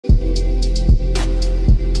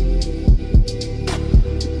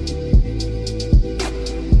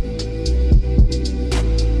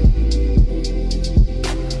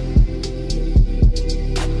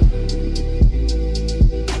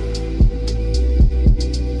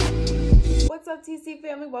up, TC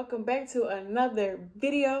family? Welcome back to another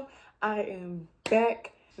video. I am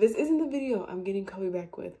back. This isn't the video I'm getting Kobe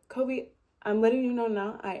back with. Kobe, I'm letting you know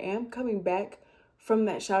now, I am coming back from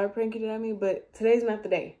that shower prank you did on me, but today's not the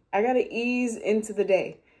day. I gotta ease into the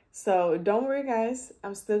day. So don't worry, guys.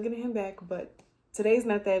 I'm still getting him back, but today's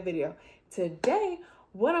not that video. Today,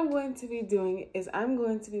 what I'm going to be doing is I'm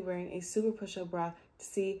going to be wearing a super push-up bra to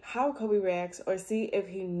see how Kobe reacts or see if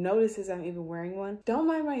he notices I'm even wearing one. Don't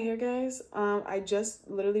mind my hair, guys. I just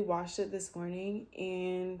literally washed it this morning,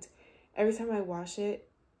 and every time I wash it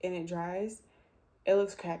and it dries, it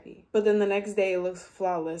looks crappy. But then the next day it looks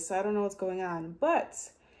flawless. So I don't know what's going on. But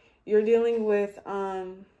you're dealing with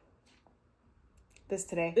this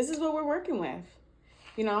today. This is what we're working with.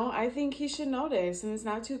 You know, I think he should notice, and it's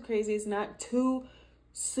not too crazy. It's not too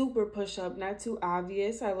super push-up, not too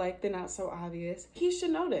obvious. I like the not so obvious. He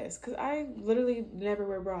should notice, because I literally never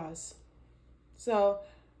wear bras. So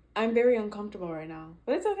I'm very uncomfortable right now.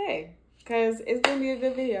 But it's okay, because it's going to be a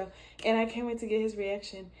good video. And I can't wait to get his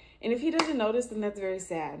reaction. And if he doesn't notice, then that's very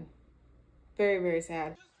sad. Very, very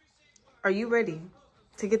sad. Are you ready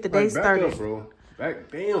to get the day started? Back up,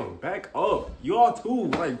 bro. Back up. Y'all too.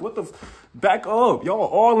 Like, what the back up. Y'all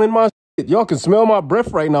all in my shit. Y'all can smell my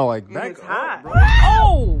breath right now. Like, back it's up, hot. bro.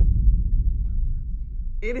 Oh!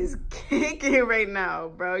 It is kicking right now,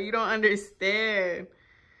 bro. You don't understand.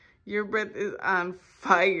 Your breath is on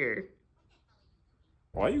fire.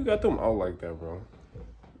 Why you got them out like that, bro?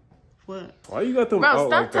 What? Why you got them bro, out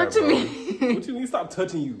like that, touching bro? me. What you mean stop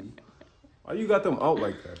touching you? Why you got them out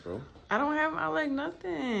like that, bro? I don't have out like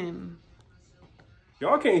nothing.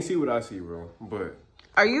 Y'all can't see what I see, bro, but...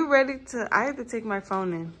 Are you ready to... I have to take my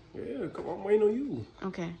phone in. Yeah, come on, I'm waiting on you.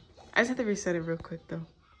 Okay. I just have to reset it real quick, though.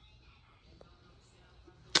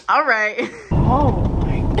 All right. Oh,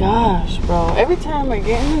 my gosh, bro. Every time I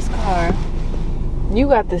get in this car, you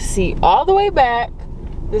got the seat all the way back,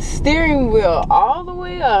 the steering wheel all the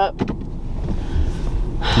way up.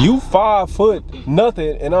 You 5 foot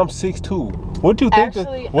nothing, and I'm 6'2". What do you think?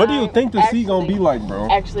 What do you think the seat gonna be like, bro?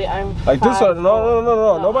 Actually, I'm like this.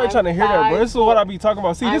 No. Nobody trying to hear that, bro. This is what I be talking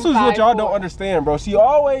about. See, this is what y'all don't understand, bro. She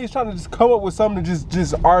always trying to just come up with something to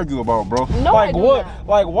just argue about, bro. No, like what?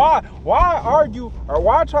 Like why argue or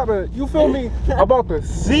why try to? You feel me about the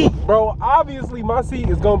seat, bro? Obviously, my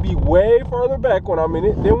seat is gonna be way further back when I'm in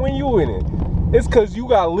it than when you in it. It's cause you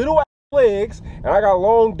got little legs and I got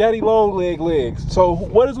long, daddy long legs. So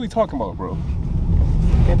what is we talking about, bro?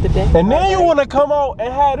 And then you want to come out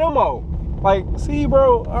and have them out. Like, see,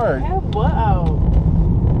 bro, all right. Have what out?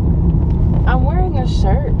 I'm wearing a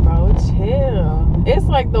shirt, bro. Chill. It's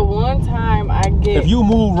like the one time I get... If you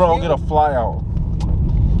move wrong, it'll fly out.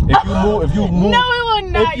 If you move... No, it will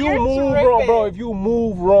not. If you move wrong, bro, if you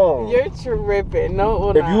move wrong... You're tripping. No, it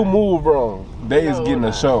will not. If you move wrong, they is getting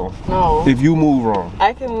a show. No. If you move wrong.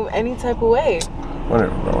 I can move any type of way.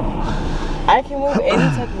 Whatever, bro. I can move any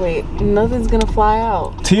type of way. Nothing's gonna fly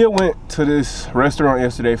out. Tia went to this restaurant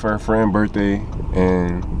yesterday for her friend's birthday,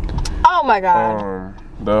 and oh my god,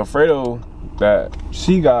 the Alfredo that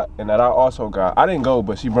she got and that I also got, I didn't go,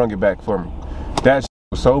 but she brung it back for me. That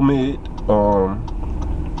was so mid.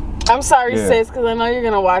 I'm sorry, sis, because I know you're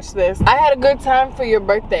gonna watch this. I had a good time for your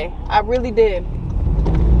birthday. I really did.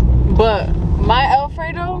 But my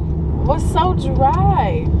Alfredo was so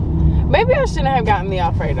dry. Maybe I shouldn't have gotten the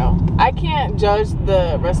Alfredo. I can't judge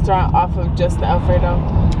the restaurant off of just the Alfredo.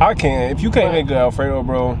 I can. If you can't make good Alfredo,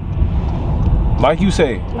 bro, like you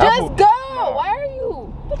say, just go. Why are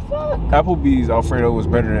you? What the fuck? Applebee's Alfredo was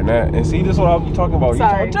better than that. And see, this is what I'll be talking about.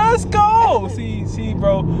 Sorry. Just go. see,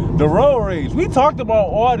 bro, the road rage. We talked about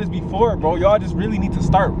all this before, bro. Y'all just really need to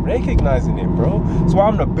start recognizing it, bro. That's why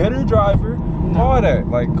I'm the better driver. All that,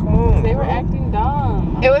 like, come on. They were acting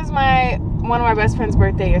dumb. It was one of my best friend's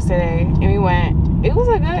birthday yesterday, and we went. It was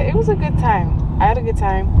a good time. I had a good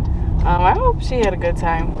time. I hope she had a good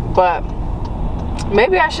time. But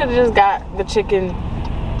maybe I should have just got the chicken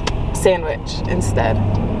sandwich instead.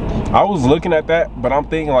 I was looking at that, but I'm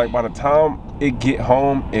thinking like by the time it get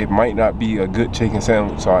home, it might not be a good chicken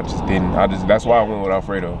sandwich. So I just didn't. That's why I went with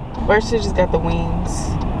Alfredo. Or she just got the wings.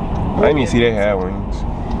 I didn't even see they had wings.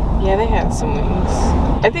 Yeah, they had some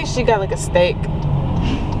wings. I think she got like a steak.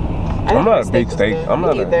 I'm not a big steak. I'm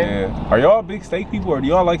not either. Yeah. Are y'all big steak people, or do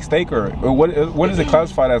y'all like steak, or what is it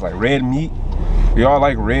classified as, like red meat? Do y'all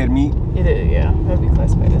like red meat? It is, yeah. That'd be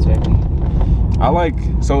classified as red meat. I like,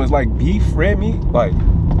 so it's like beef red meat, like.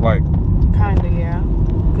 Kinda, yeah.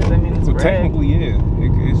 Because I mean it's red. Technically, yeah,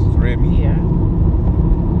 it's red meat. Yeah.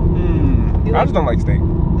 I just don't like steak.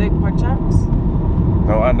 Like pork chops?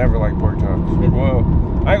 No, I never like pork chops. Really? Well,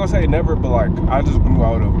 I ain't gonna say never, but like I just grew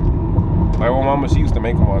out of it. Like when mama, she used to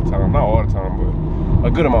make them all the time. Not all the time, but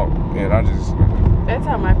a good amount. And I just... That's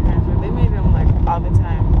how my parents were. They made them like all the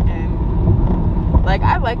time. And like,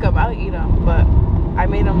 I like them. I'll eat them. But I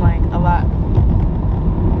made them like a lot.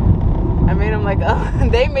 I made them like a...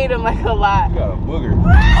 They made them like a lot. You got a booger.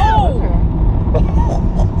 Oh!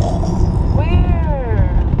 Where?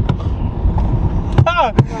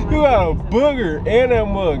 You got a booger. And that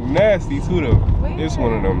mug nasty too though. Where? It's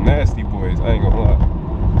one of them nasty boys. I ain't gonna lie.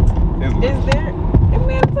 Is there...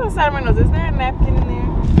 Man, it's on the side of my nose. Is there a napkin in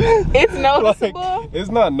there? It's noticeable. Like, it's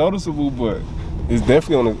not noticeable, but it's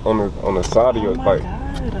definitely on the side of your like. God.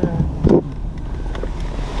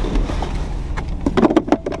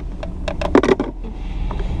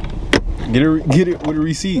 Get it with a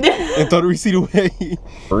receipt and throw the receipt away.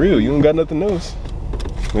 For real, you don't got nothing else.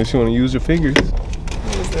 Unless you want to use your fingers.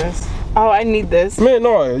 What is this? Oh, I need this. Man,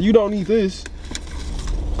 no, you don't need this.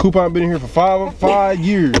 Coupon been in here for five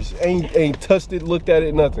years. Ain't touched it, looked at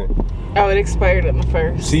it, nothing. Oh, it expired on the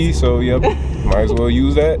 1st. See, so yep, might as well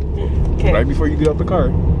use that right before you get out the car.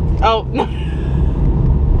 Oh no.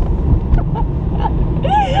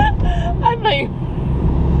 I know you.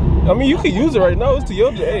 I mean, you can use it right now. It's to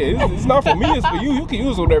your. Hey, it's not for me. It's for you. You can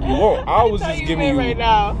use it whatever you want. I was just giving you. Right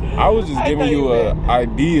now. I was just giving you an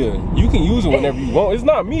idea. You can use it whenever you want. It's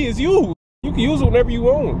not me. It's you. You can use it whenever you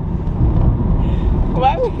want.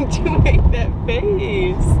 Why would you make that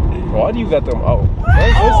face? Why do you got them out?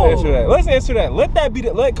 Let's answer that. Let's answer that. Let that be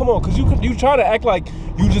the. Come on, cause you try to act like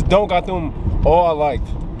you just don't got them all like.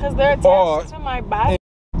 Cause they're attached to my body.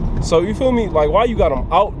 So you feel me? Like, why you got them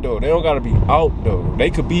out though? They don't gotta be out though. They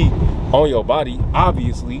could be on your body,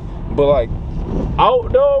 obviously, but like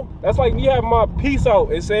out though. That's like me having my piece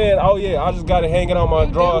out and saying, "Oh yeah, I just got it hanging on my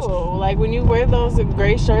drawers." Like when you wear those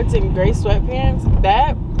gray shirts and gray sweatpants,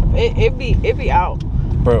 that it be out,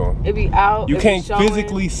 bro. It be out. You can't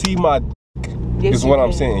physically see my. Yes, is what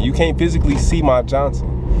I'm saying. You can't physically see my Johnson.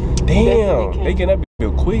 Damn, they can that be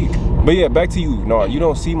real quick. But yeah, back to you. No, you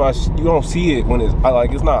don't see my. You don't see it when it's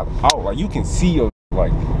like it's not out. Like you can see your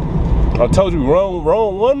like. I told you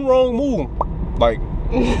one wrong move. Like.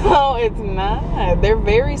 No, it's not. They're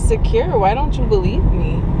very secure. Why don't you believe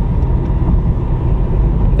me?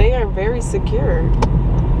 They are very secure.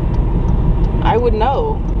 I would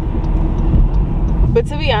know. But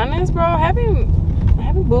to be honest, bro, having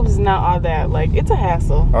boobs is not all that. Like, it's a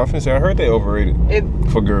hassle. I was gonna say, I heard they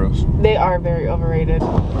overrated for girls. They are very overrated.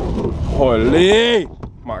 Holy,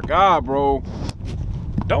 my God, bro.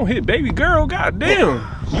 Don't hit baby girl, goddamn.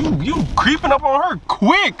 You creeping up on her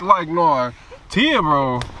quick. Like, no, Tia,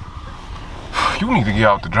 bro. You need to get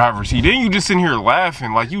out the driver's seat. Then you just sitting here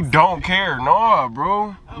laughing like you don't care. Nah,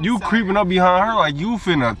 bro. You creeping up behind her like you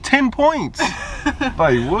finna 10 points.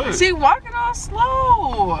 Like what? She walking all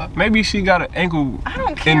slow. Maybe she got an ankle I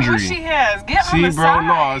don't care injury. what she has. Get see, on the bro,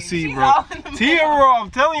 side. No, see, bro. Tia, bro, I'm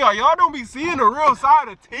telling y'all don't be seeing the real side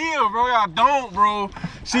of Tia, bro. Y'all don't, bro.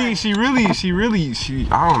 She really, I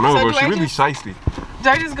don't know, So bro. She really shiesty. Do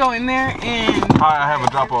I just go in there and... Hi, I have a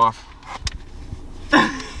drop off.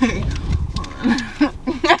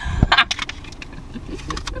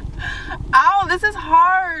 Ow, this is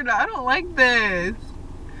hard. I don't like this.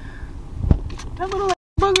 That little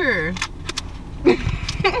booger.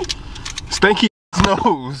 Stanky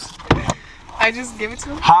nose. I just give it to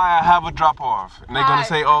him? Hi, I have a drop off. And they're gonna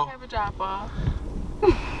say, oh. I have a drop off.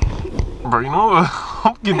 Bro, you know what?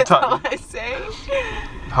 I'm getting tired. That's all I say.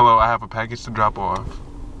 Hello, I have a package to drop off.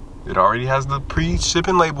 It already has the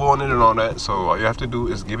pre-shipping label on it and all that. So all you have to do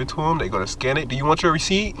is give it to them. They're gonna scan it. Do you want your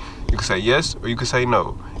receipt? You can say yes or you can say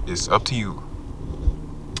no. It's up to you.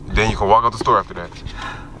 Then you can walk out the store after that.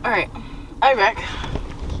 Alright, I'll be back.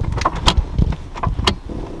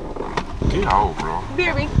 Get out, bro.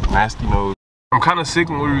 Baby. Nasty nose. I'm kind of sick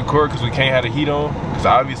when we record because we can't have the heat on. Because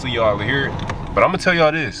obviously y'all hear it. But I'm going to tell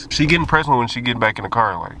y'all this. She getting pressed when she get back in the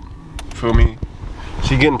car. Like, feel me?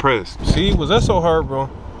 She getting pressed. See, was that so hard, bro?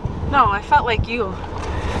 No, I felt like you.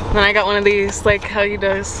 Then I got one of these, like how you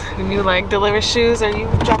does when you like deliver shoes or you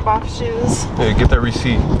drop off shoes. Yeah, get that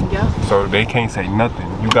receipt. Yeah. So they can't say nothing.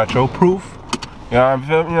 You got your proof. You know what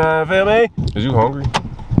I feel me? Is you hungry?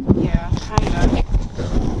 Yeah, kinda.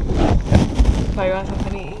 So you want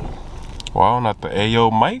something to eat? Wow, not the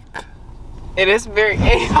Ayo mic? It is very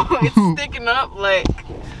Ayo. It's sticking up like.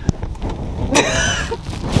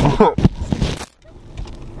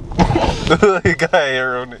 It got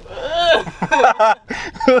hair on it.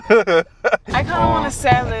 I kind of want a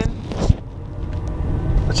salad.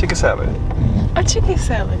 A chicken salad. A chicken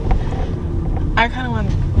salad. I kind of want,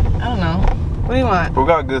 I don't know. What do you want? Who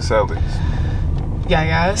got good salads?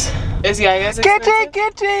 Yayas. Is Yayas expensive?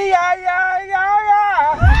 Kitty, yeah.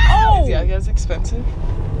 Oh! Is Yayas Yaya's expensive?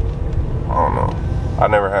 I don't know. I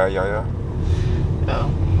never had Yaya. Oh.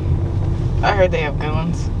 I heard they have good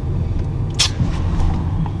ones.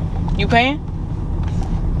 You paying?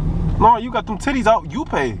 No, you got them titties out. You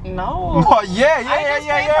pay. No. Oh, yeah.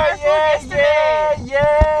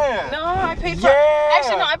 No, I paid for.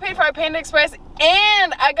 Actually, no, I paid for our Panda Express,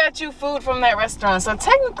 and I got you food from that restaurant. So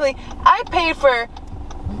technically, I paid for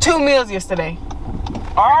 2 meals yesterday.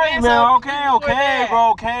 All right, man. Okay,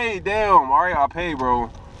 bro. Okay, damn. All right, I'll pay, bro.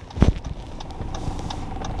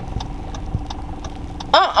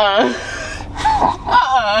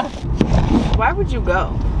 Why would you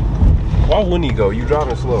go? Why wouldn't he go? You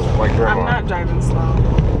driving slow, like grandma. I'm not driving slow.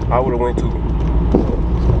 I would have went too.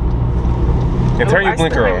 And turn your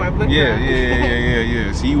blinker on.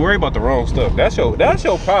 Yeah. See, you worry about the wrong stuff. That's your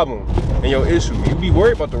problem and your issue. You be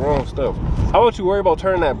worried about the wrong stuff. How about you worry about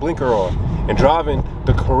turning that blinker on and driving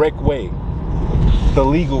the correct way, the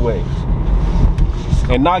legal way,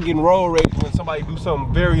 and not getting road rage when somebody do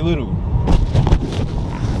something very little,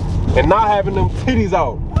 and not having them titties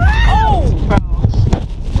out. Oh, bro.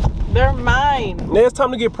 They're mine. Now it's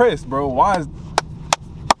time to get pressed, bro. Why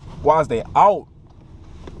is they out?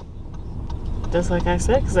 Just like I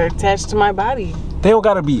said, because they're attached to my body. They don't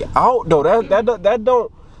gotta be out though. That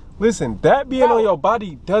don't listen. That being on your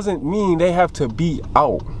body doesn't mean they have to be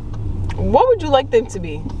out. What would you like them to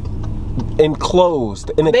be?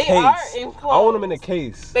 Enclosed in a case. They are enclosed. I want them in a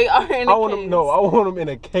case. They are in a case. I want them in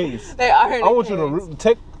a case. They are in a case. I want you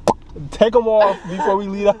to take them off before we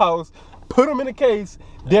leave the house. Put them in a case.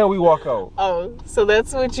 Then we walk out. Oh, so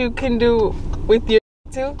that's what you can do with your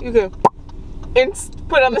too? You can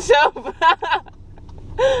put on the shelf.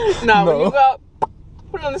 No, when you go out,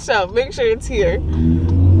 put it on the shelf. Make sure it's here.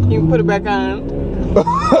 You can put it back on. Put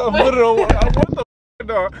it on. What the f,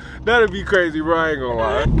 dog? That'd be crazy, bro. I ain't gonna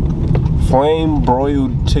lie. Flame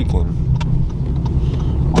broiled chicken.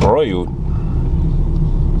 Broiled?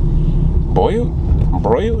 Broiled?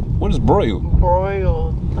 What is broiled?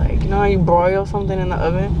 Broiled. Like, you know how you broil something in the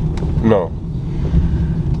oven? No.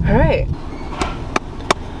 Alright.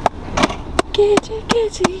 Getcha,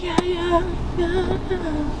 yaya.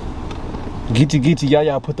 Getcha,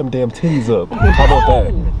 yaya, put them damn titties up. How about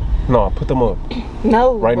that? No, put them up.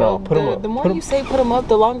 No, right bro, now, put them up. The more you say put them up,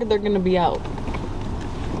 the longer they're gonna be out.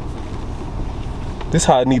 This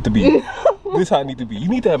how it need to be. This how it need to be. You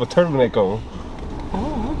need to have a turtleneck on. I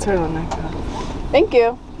don't want a turtleneck on. Thank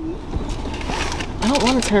you. I don't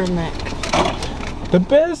want a turtleneck. The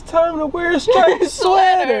best time to wear a striped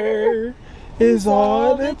sweater is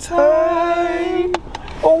all the time.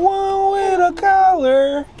 A one with a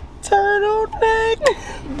collar, turtleneck,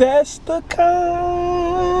 that's the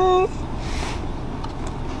kind.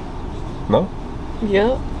 No?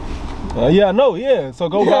 Yep. Yeah, I know, yeah. So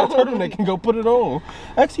go buy a turtleneck and go put it on.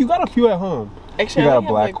 Actually, you got a few at home. Actually, you got a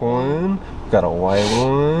black one, you got a white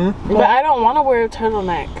one. But I don't want to wear a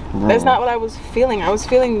turtleneck. That's not what I was feeling. I was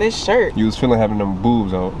feeling this shirt. You was feeling having them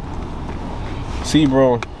boobs out. See,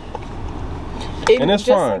 bro. And that's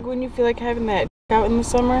just fine. Like when you feel like having that out in the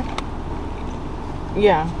summer.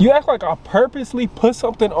 Yeah. You act like I purposely put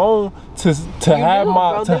something on to have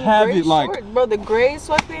bro, it like shorts, bro, the gray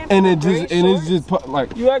sweatpants and it's just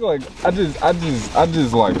like you act like I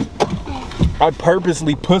just like I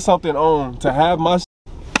purposely put something on to have my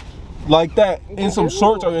like that in some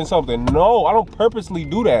shorts or in something. No, I don't purposely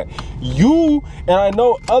do that. You and I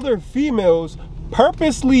know other females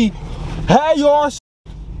purposely have your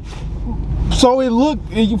so it look,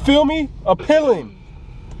 you feel me, appealing.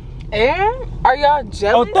 And are y'all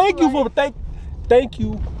jealous? Oh, thank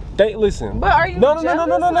you. Listen. But are you jealous?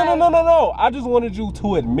 No. I just wanted you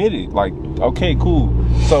to admit it. Like, okay, cool.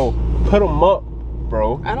 So put them up,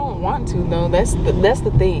 bro. I don't want to though. That's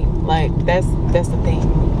the thing. Like that's the thing.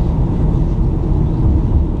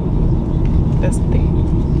 That's the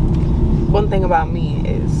thing. One thing about me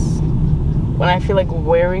is when I feel like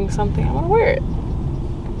wearing something, I want to wear it.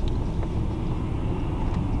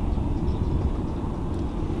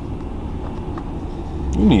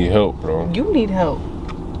 You need help, bro. You need help.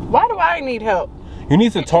 Why do I need help? You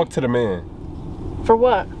need to talk to the man. For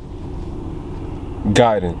what?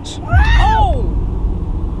 Guidance. Oh!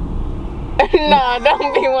 Nah,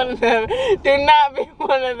 don't be one of them. Do not be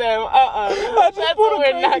one of them. That's what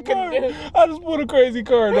we're not gonna do. I just put a crazy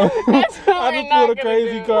card on you. That's what I just put a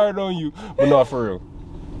crazy card on you. But not for real.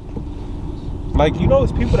 Like, you know,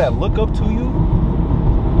 it's people that look up to you.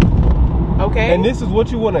 Okay. And this is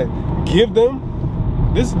what you want to give them.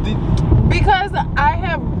 Because I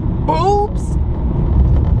have boobs.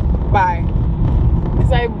 Bye.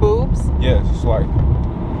 Is I have boobs? Yes, it's like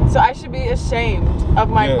So I should be ashamed of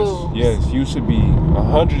my boobs. Yes, you should be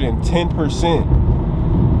 110%.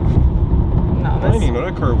 No, I didn't even know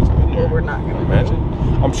that curve was in there. Well, we're not gonna imagine.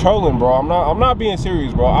 I'm trolling, bro. I'm not being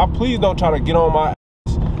serious, bro. Please don't try to get on my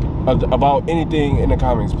ass about anything in the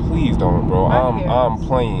comments. Please don't, bro. I'm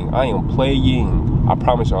playing. I am playing. I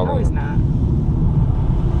promise y'all. No, he's not.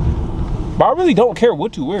 But I really don't care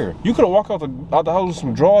what you wear. You could have walked out the house with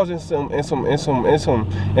some drawers and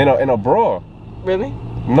a bra. Really?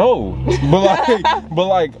 No, but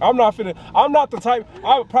like, I'm not the type.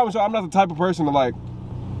 I promise you, I'm not the type of person to like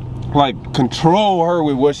control her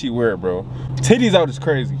with what she wear, bro. Titties out is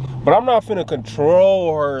crazy, but I'm not finna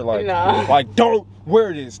control her like, like don't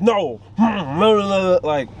wear this. No,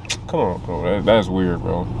 like, come on, bro. That's weird,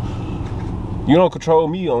 bro. You don't control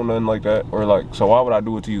me on nothing like that, or like, so why would I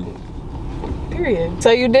do it to you? Period.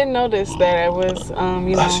 So you did notice that I was,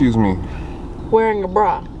 you know, excuse me, wearing a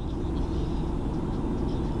bra.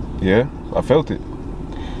 Yeah, I felt it.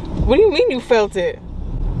 What do you mean you felt it?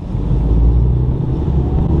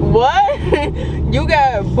 What? You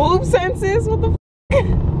got boob senses? What the f?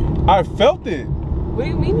 I felt it. What do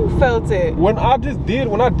you mean you felt it? When I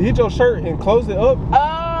did your shirt and closed it up.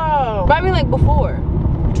 Oh. But I mean like before.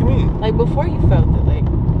 What you mean? Like before you felt it, like.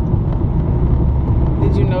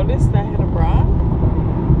 Did you notice that I had a bra?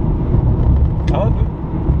 Kinda.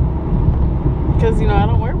 Because, you know, I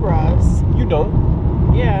don't wear bras. You don't?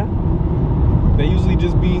 Yeah. They usually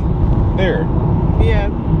just be there. Yeah.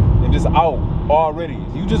 And just out already.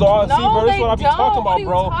 You just all see, bro. This is what I be talking about,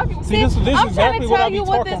 bro. See, this is exactly what I be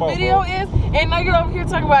talking about, bro. I'm trying to tell you what this video is, and now you're over here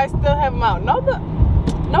talking about I still have them out.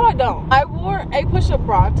 No, I don't. I wore a push-up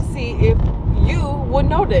bra to see if you would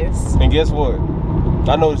notice. And guess what?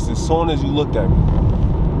 I noticed as soon as you looked at me.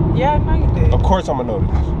 Yeah, I know you did. Of course I'm gonna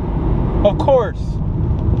notice. Of course.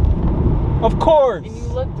 Of course. And you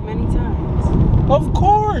looked many times. Of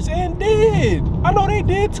course, and did. I know they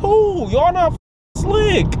did too. Y'all not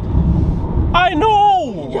slick. I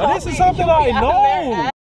know. This is something I know.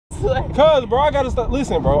 Cause, bro, I gotta start.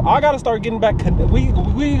 Listen, bro, I gotta start getting back.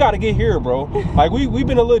 We gotta get here, bro. Like we've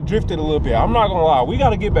been a little drifted a little bit. I'm not gonna lie. We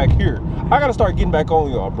gotta get back here. I gotta start getting back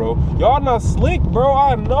on y'all, bro. Y'all not slick, bro.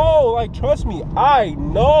 I know. Like, trust me, I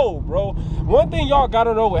know, bro. One thing y'all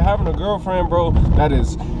gotta know with having a girlfriend, bro, that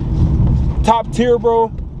is top tier,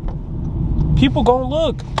 bro. People gonna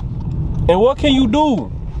look. And what can you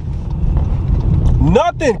do?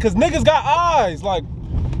 Nothing, cause niggas got eyes. Like,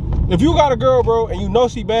 if you got a girl, bro, and you know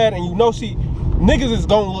she bad, and you know niggas is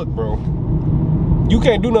gonna look, bro. You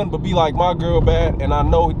can't do nothing but be like, my girl bad, and I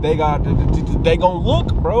know they gonna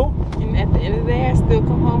look, bro. And at the end of the day, I still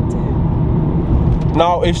come home to him.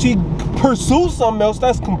 Now, if she pursues something else,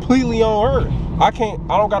 that's completely on her. I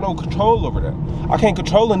don't got no control over that. I can't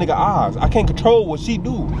control a nigga eyes. I can't control what she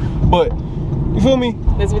do. But, you feel me?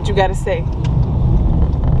 That's what you gotta say.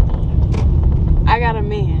 I got a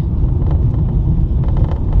man.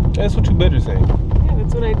 That's what you better say. Yeah,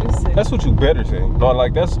 that's what I do say. That's what you better say.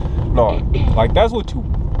 Like that's what you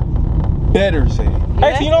better say. Yeah,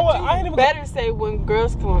 actually, you know what? I ain't even better say when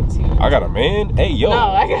girls come up to you. I got a man. Hey yo. No,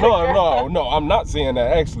 I got a girl. No, I'm not saying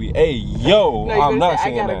that actually. Hey yo, no, I'm not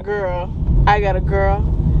saying that. I got a girl.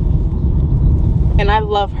 And I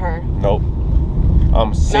love her. Nope.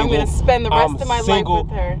 I'm single. And I'm gonna spend the rest of my life with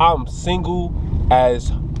her. I'm single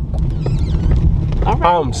as. All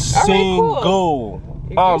right. I'm single. Right, cool.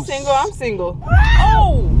 If you're single, I'm single.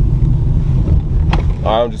 Oh!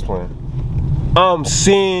 I'm just playing. I'm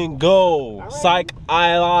single. Right. Psych,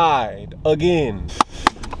 I lied again.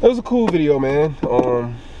 It was a cool video, man.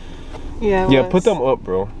 Yeah, put them up,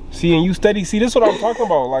 bro. See, and you steady. See, this is what I'm talking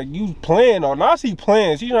about. Like, you playing, or not she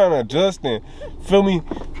playing. She's trying to adjust and, feel me?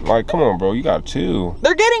 Like, come on, bro. You gotta chill.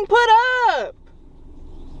 They're getting put up.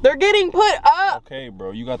 They're getting put up. Okay,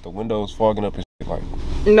 bro. You got the windows fogging up and shit. Like,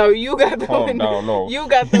 no, you got the calm windows. down, no. You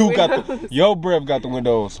got the windows. Your breath got the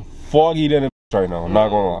windows foggy than a right now. I'm not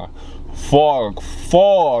gonna lie.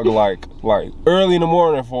 Fog, like early in the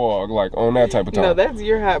morning fog, like on that type of time. No, that's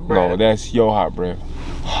your hot breath. No, that's your hot breath.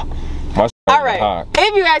 All right,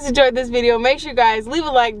 if you guys enjoyed this video, make sure you guys leave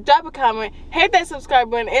a like, drop a comment, hit that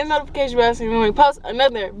subscribe button and notification bell so you know when we post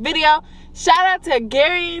another video. Shout out to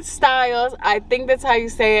Gary Styles, I think that's how you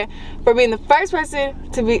say it, for being the first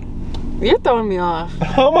person to be. You're throwing me off.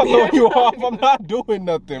 How am I throwing you off? I'm not doing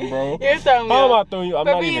nothing, bro. You're throwing me off. How am I throwing you? I'm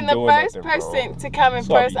not even doing nothing, for being the first person to comment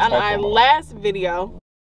first on our last video.